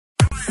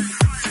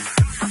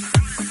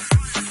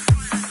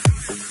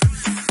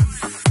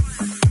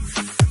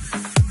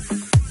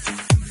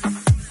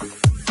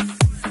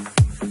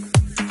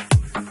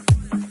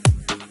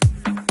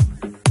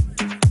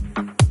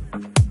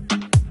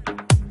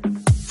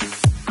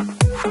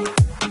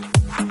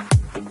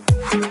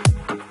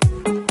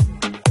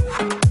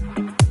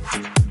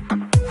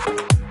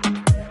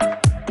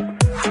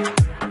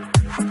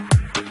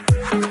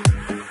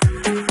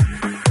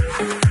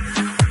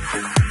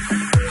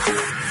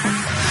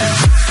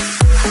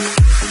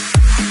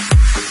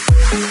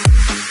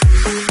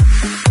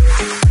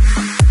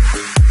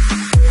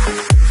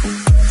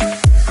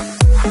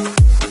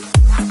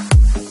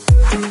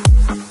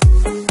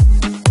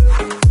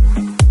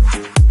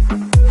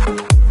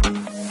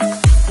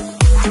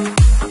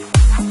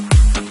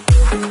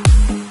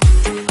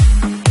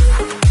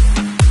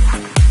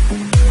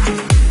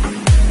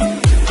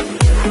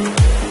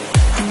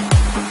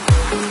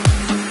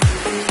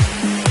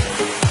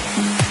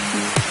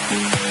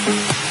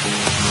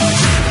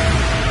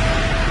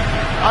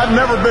I've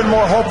never been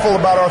more hopeful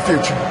about our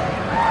future.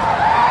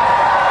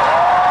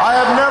 I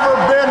have never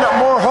been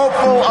more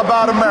hopeful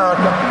about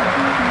America.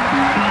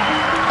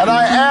 And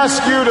I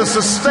ask you to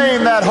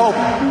sustain that hope.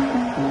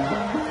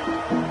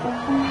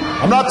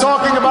 I'm not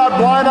talking about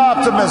blind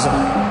optimism,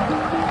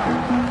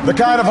 the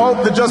kind of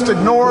hope that just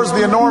ignores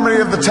the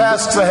enormity of the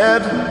tasks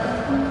ahead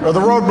or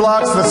the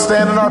roadblocks that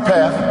stand in our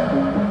path.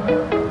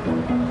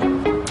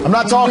 I'm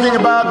not talking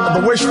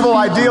about the wishful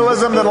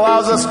idealism that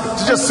allows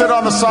us to just sit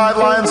on the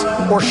sidelines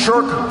or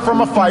shirk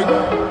from a fight.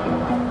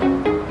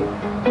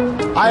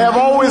 I have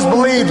always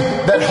believed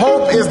that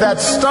hope is that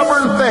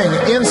stubborn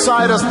thing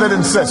inside us that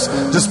insists,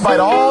 despite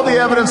all the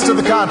evidence to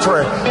the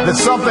contrary, that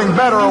something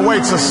better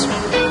awaits us,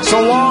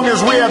 so long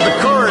as we have the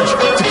courage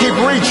to keep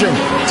reaching,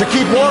 to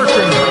keep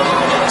working,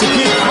 to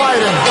keep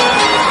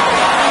fighting.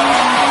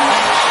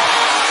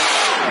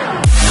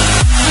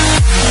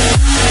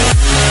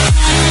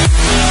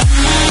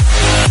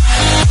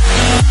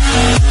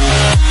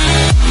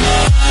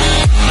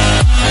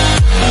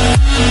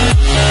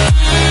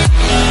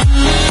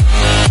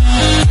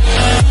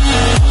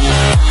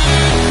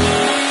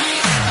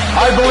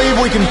 I believe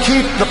we can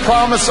keep the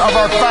promise of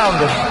our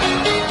founder.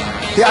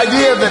 The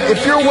idea that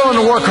if you're willing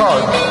to work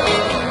hard,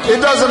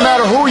 it doesn't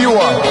matter who you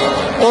are,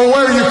 or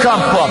where you come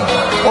from,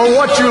 or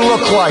what you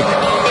look like,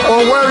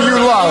 or where you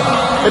love.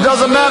 It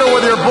doesn't matter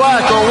whether you're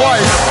black or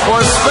white, or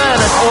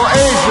Hispanic, or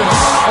Asian,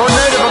 or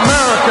Native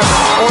American,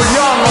 or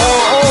young or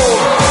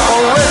old,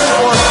 or rich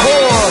or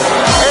poor,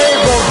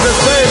 able,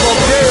 disabled,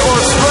 gay or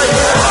straight.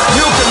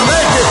 You can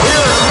make it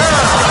here in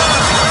America.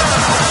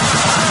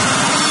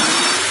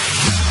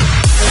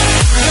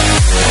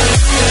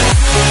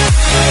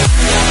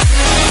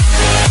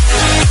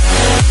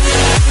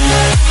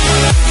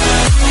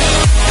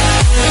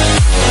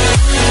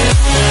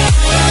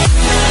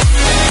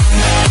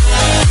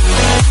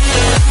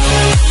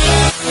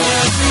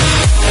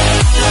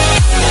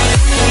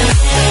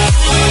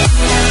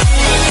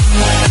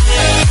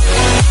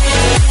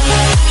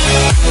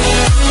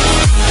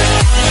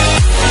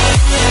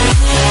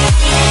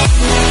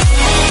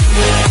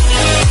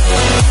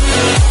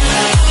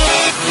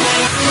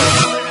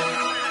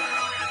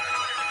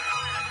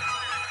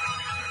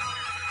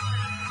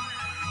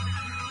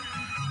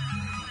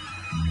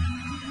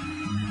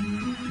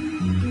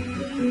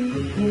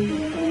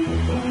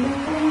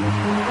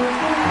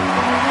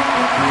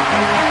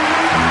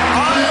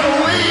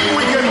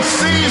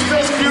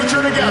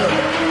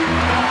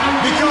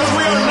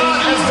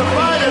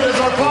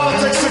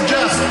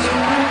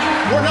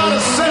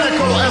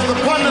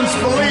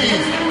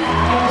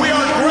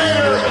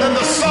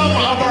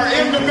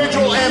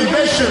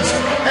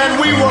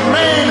 And we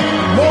remain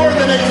more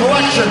than a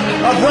collection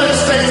of red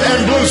states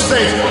and blue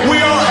states. We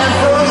are and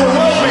forever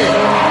will be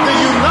the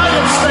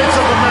United States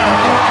of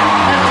America.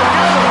 And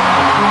together,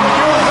 with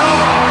your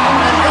help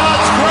and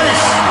God's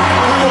grace,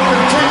 we will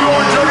continue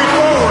our journey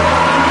forward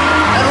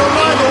and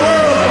remind the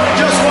world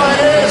just why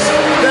it is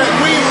that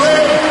we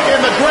live in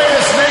the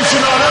greatest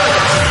nation on earth.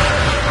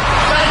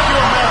 Thank you,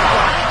 America.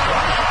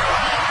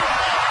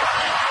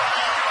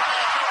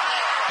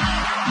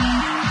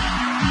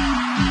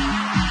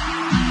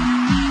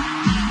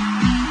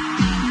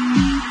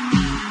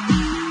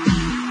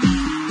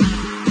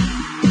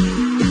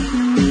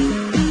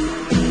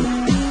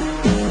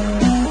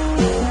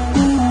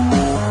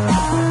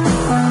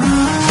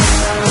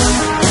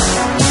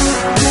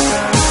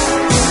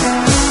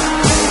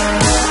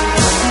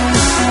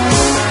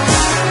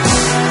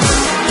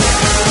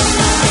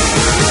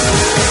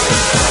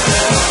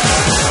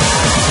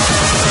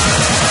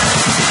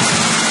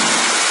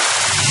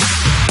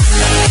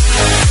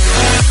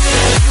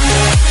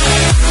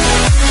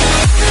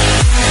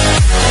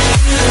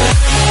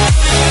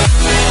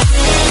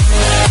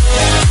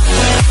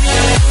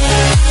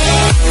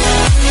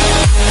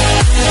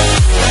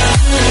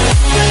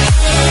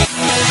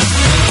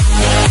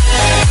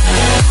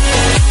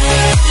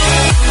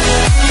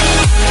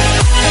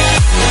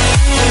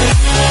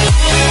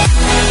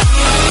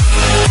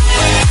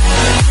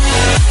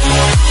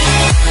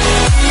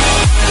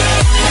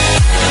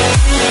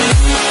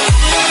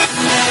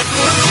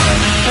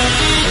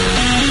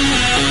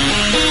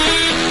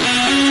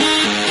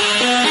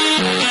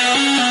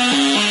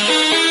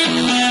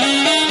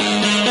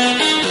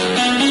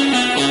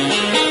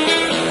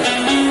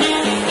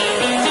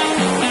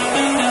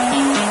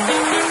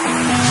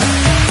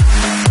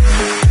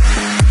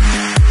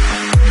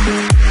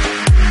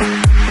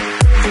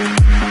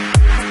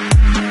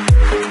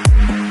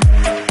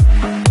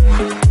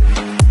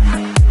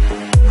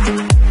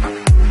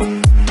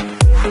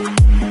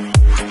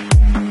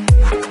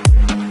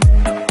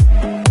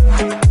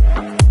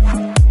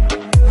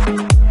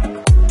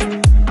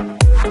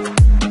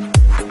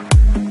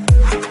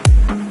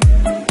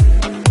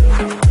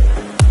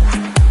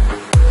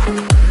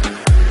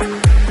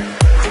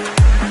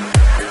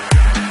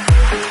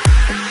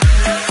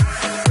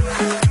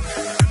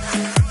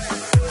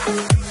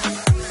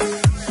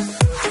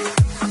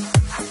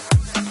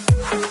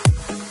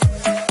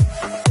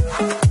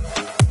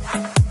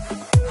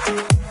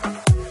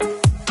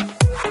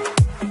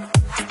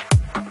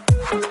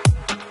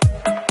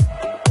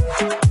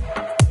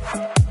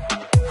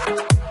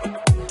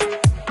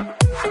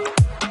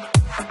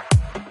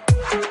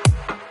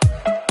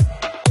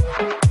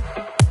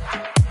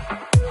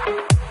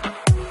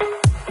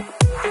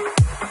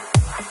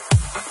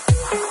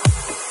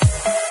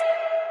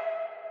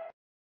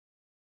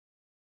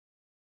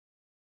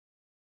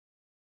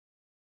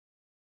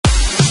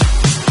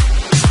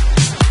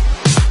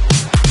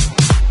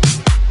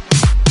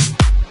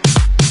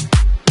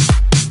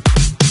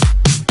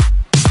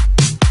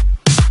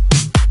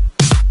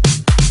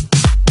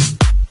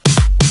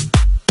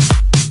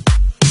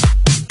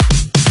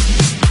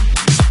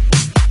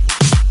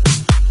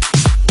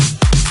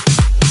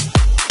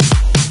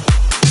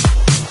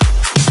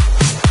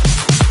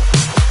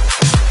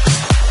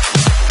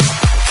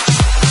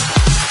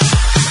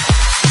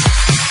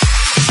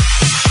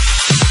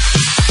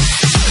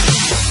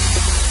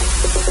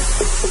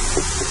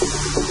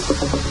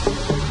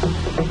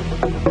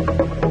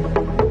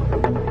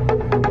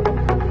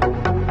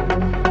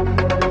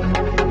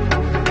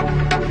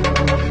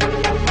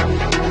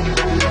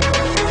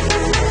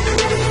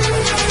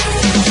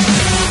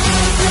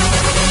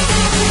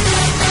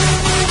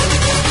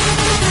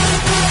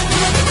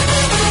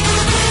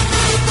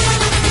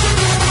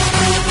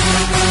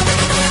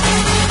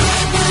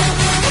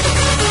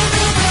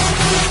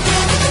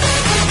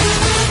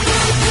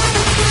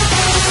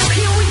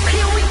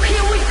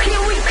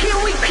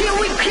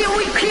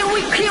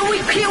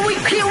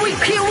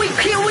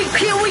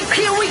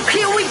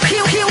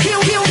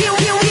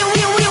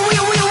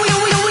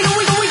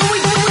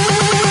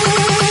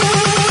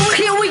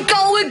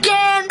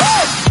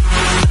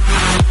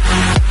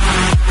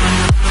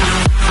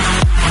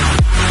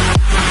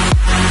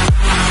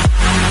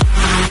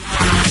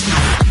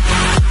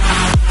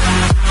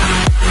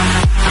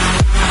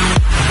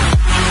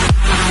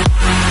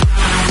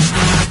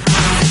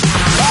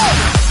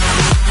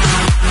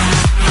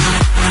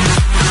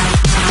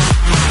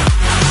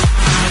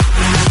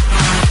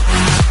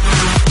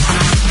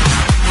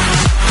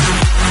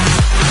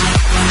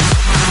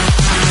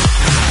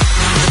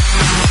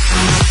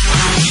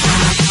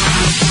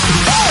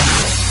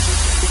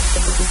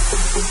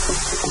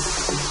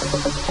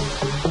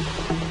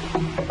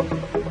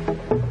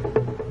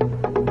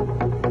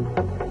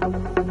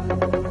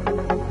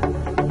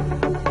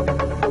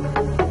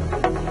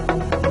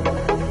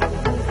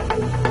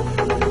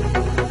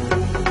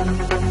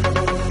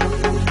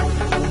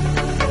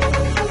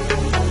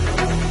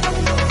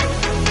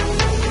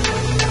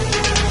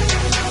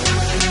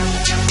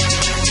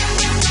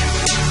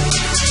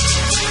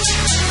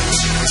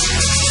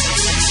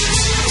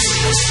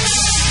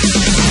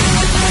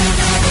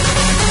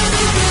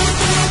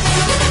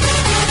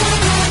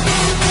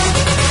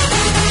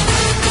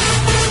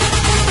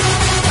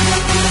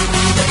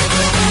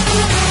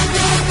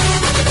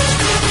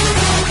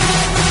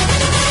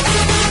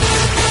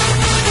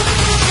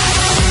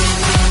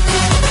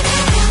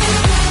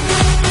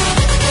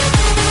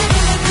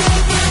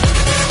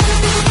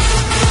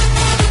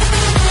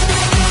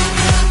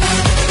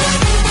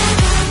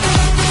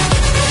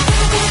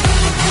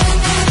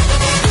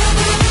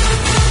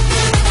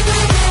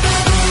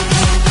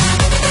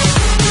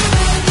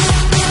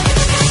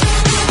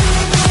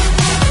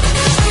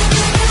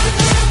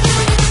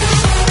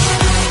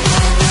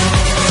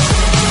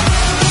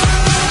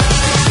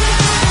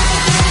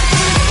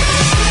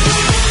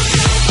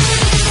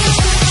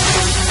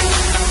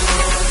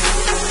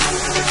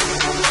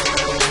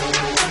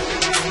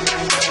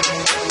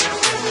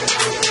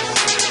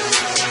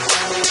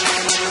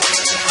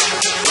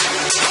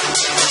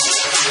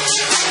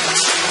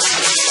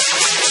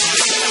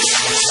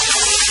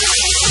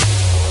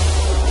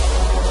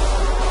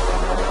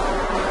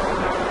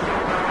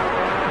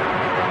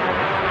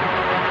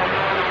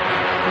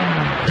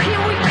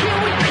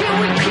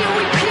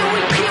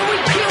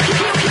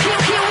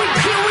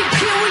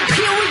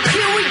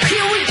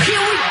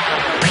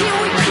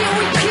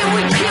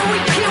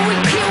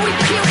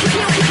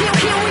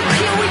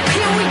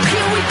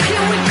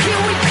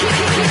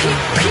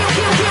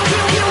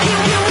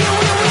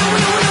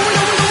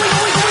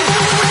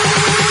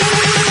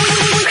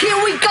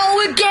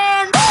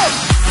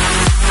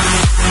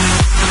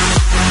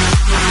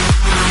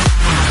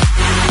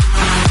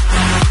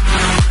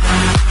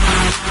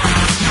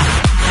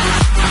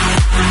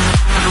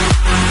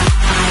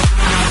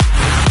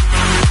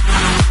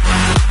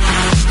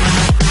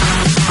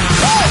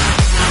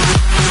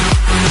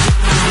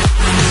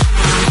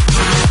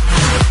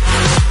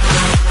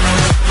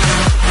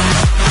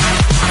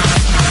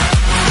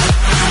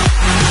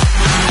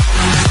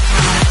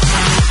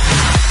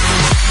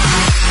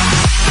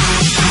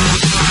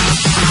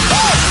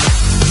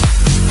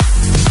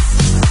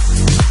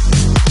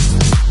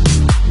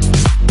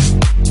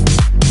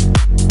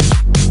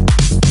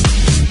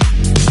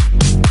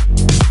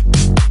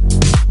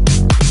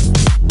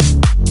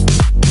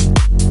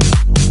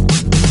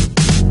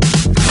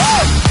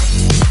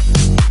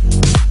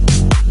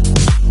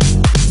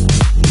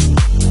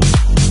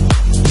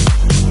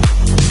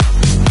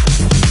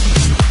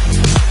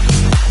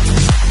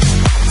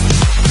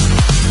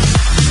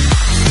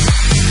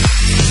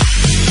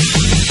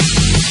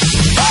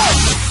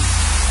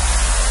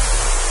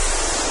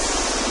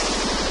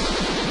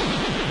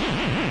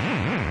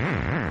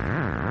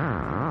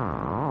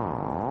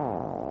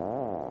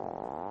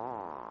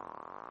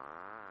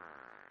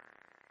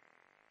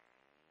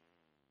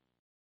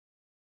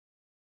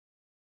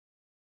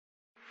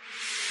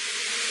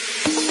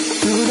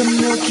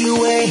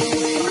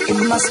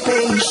 my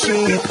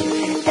spaceship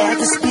at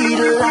the speed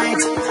of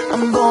light.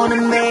 I'm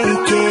gonna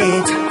make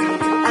it.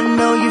 I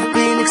know you've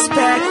been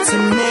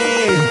expecting me.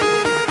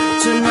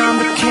 Turn on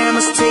the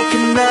cameras, take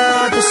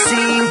another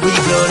scene. We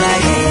go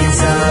like hands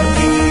up,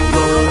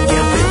 people.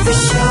 Get with the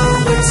show,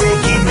 we're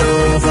taking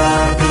over.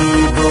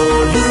 People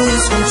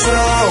lose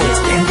control,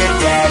 and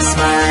that's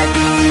my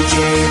DJ.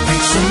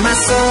 Picture my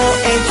soul,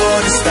 aim for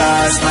the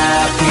stars.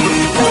 My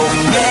people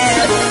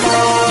never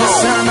fall. Yes,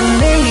 I'm an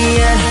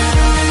alien.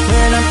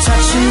 When I'm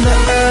touching the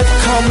earth,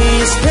 call me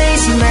a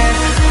spaceman.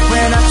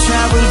 When I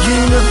travel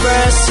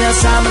universe, yes,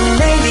 I'm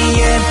an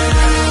alien.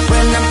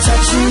 When I'm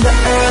touching the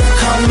earth,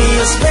 call me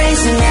a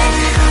spaceman.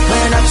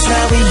 When I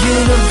travel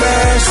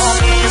universe, call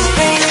me a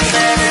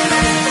spaceman.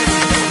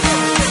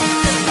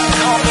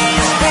 Call me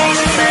a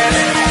spaceman.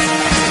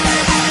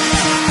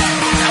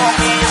 Call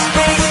me a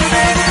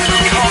spaceman.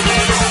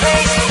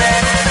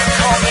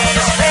 Call me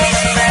a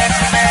spaceman.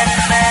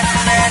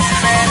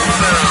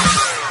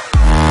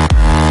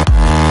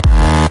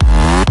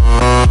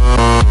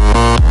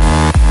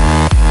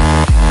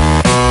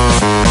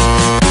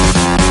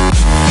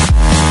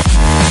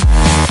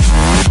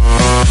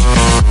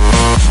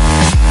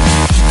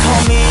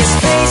 Call me a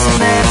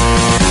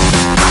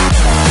spaceman.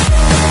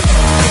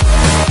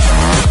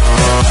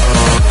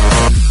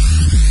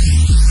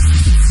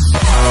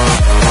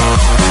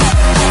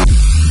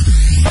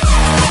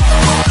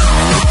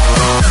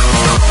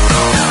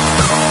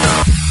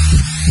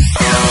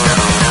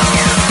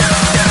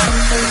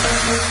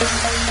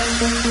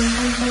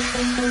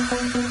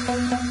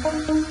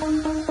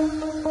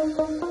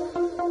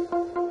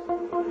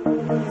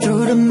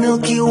 Through the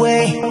Milky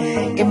Way,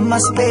 in my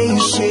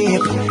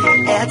spaceship,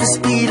 at the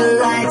speed of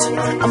light,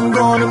 I'm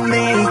gonna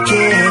make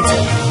it.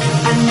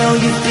 I know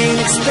you've been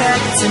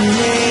expecting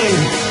me.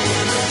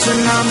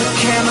 Turn on the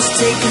cameras,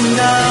 take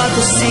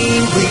another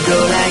scene. We go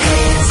like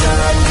hands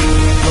up,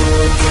 people.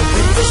 Get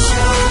with the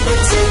show,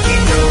 we're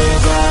taking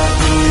over.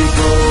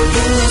 People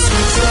lose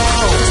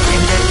control,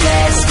 and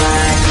that's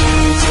my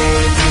DJ.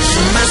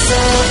 Picture my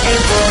soul,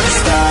 aim for the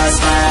stars.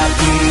 My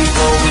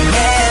people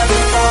never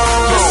fall.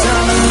 Yes,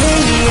 I'm an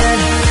alien.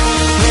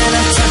 When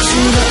I'm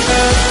touching the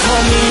earth,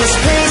 call me a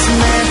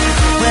spaceman.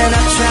 When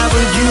I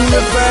travel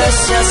universe,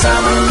 yes,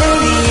 I'm an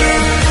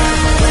alien.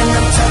 When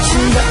I'm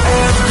touching the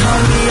earth, call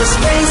me a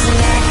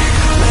spaceman.